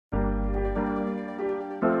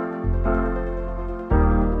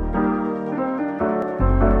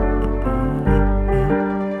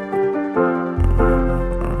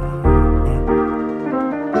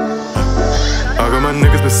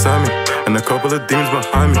beside me, and a couple of demons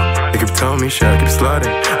behind me. They keep telling me shit, I keep sliding.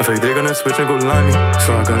 I feel like they gonna switch and go line me,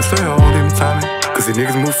 so I gotta stay home, give me timing. Cause these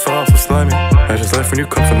niggas move fast, so slimy. That's just life when you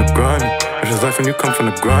come from the grimy. That's just life when you come from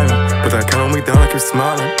the grimy. But that count me down, I keep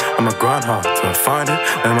smiling. I'ma grind hard till I find it.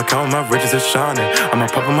 Then I'ma count my riches is shining. I'ma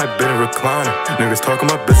pop on my bed and reclining. Niggas talking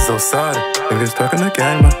my business outside it. Niggas talking the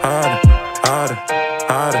gang behind it. Hide it,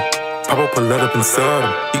 hide it. Pop up, pull up inside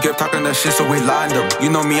him. You kept talking that shit, so we lined up.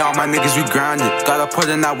 You know me, all my niggas, we grinded. Gotta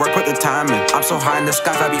put in that work, put the time in. I'm so high in the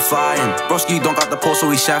skies, I be flying. Broski don't got the pole,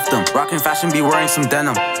 so we chef them. Rockin' fashion, be wearing some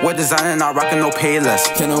denim. We're designing, not rockin' no payless.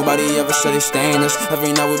 Can't nobody ever say they stainless.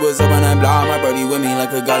 Every night we was up on that block, my birdie with me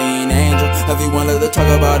like a guardian angel. Everyone love to talk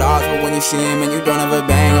about odds, but when you see him and you don't ever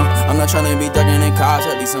bang him. I'm not tryna be ducking in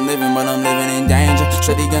cops, at least I'm living, but I'm living in danger.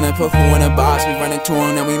 Said he gonna put who in a box, we running to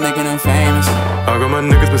him, then we making him famous. I got my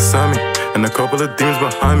niggas beside me, and a couple of demons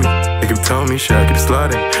behind me. They keep telling me shit, I keep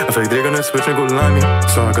sliding. I feel like they gonna switch and go line me,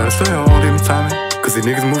 so I gotta stay home, give me timing. Cause these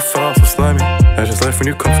niggas move fast, so slimy. That's just life when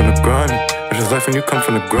you come from the grimy. That's just life when you come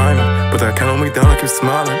from the grimy. But that count me down, I keep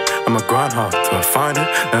smiling. I'ma grind hard till I find it.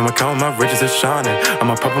 Then I'ma count my riches is shining.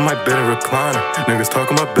 I'ma pop on my bed and reclining. Niggas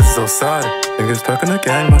talking my business outside it. Niggas talking the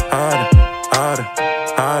gang behind it. Hide it,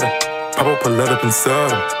 hide it. Pop up, pull up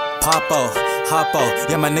inside it. Popo, Hoppo,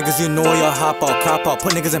 yeah my niggas you know you're Hoppo, Croppo,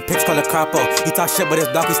 put niggas in pics call it Croppo. He talk shit but his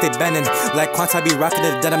dog we stay bending. Like Quants I be rocking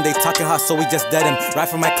the denim, they talking hot so we just dead him. Right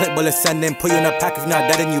from my clip bullet sending, put you in a pack if you're not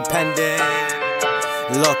dead and you pending.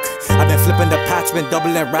 Look, I've been flipping the patch, been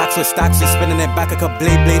doubling racks with stacks, you spinning it back like a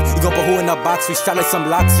blade. You gon' put who in a box, we shot like some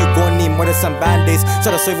locks, you gon' need more than some band-aids.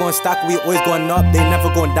 Shut up so everyone stack, we always going up, they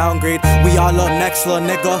never gon' downgrade. We all up next, little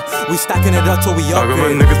nigga, we stacking it up till we upgrade. I got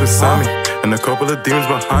my niggas beside me, and a couple of demons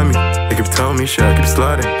behind me. They keep telling me shit, I keep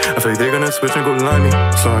sliding. I feel like they gonna switch and go line me,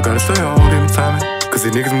 so I gotta stay home, give me timing. Cause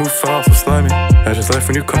these niggas move fast, so slimy. That's just life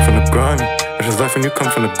when you come from the grimy. That's just life when you come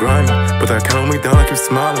from the grimy. But that count me down, I keep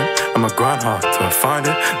smiling. I'ma grind hard till I find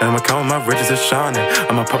it. Then I'ma count my riches is shining.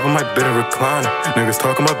 I'ma pop on my bed and reclining. Niggas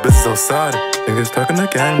talking my business outside it. Niggas talking the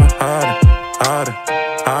gang behind it. Hide it,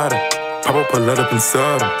 hide it. Pop up, pull up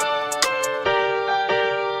inside it.